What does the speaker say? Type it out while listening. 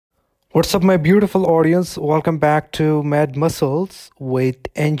What's up, my beautiful audience? Welcome back to Mad Muscles with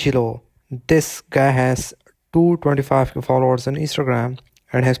Angelo. This guy has 225k followers on Instagram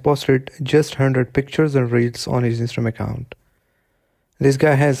and has posted just 100 pictures and reels on his Instagram account. This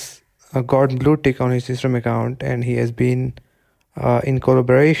guy has a golden blue tick on his Instagram account and he has been in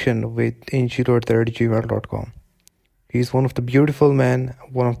collaboration with Angelo@gmail.com. He's one of the beautiful men,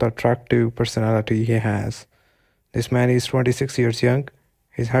 one of the attractive personality he has. This man is 26 years young.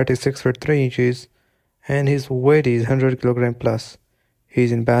 His height is 6 feet 3 inches and his weight is 100 kilogram plus.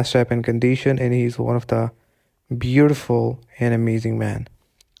 He's in best shape and condition and he's one of the beautiful and amazing man.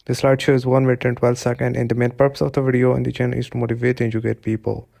 The slideshow is 1 minute and 12 seconds and the main purpose of the video and the channel is to motivate and educate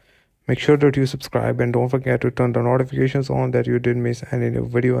people. Make sure that you subscribe and don't forget to turn the notifications on that you didn't miss any new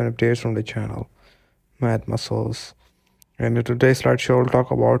video and updates from the channel. Mad Muscles. And in today's slideshow, we'll talk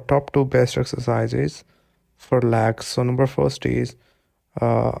about top 2 best exercises for legs. So number first is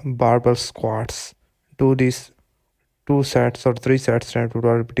barbell squats. Do these 2 sets or 3 sets 10 to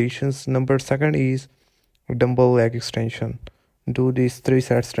 12 repetitions. Number second is dumbbell leg extension. Do these 3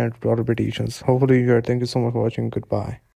 sets 10 to 12 repetitions. Hopefully you enjoyed. Thank you so much for watching. Goodbye.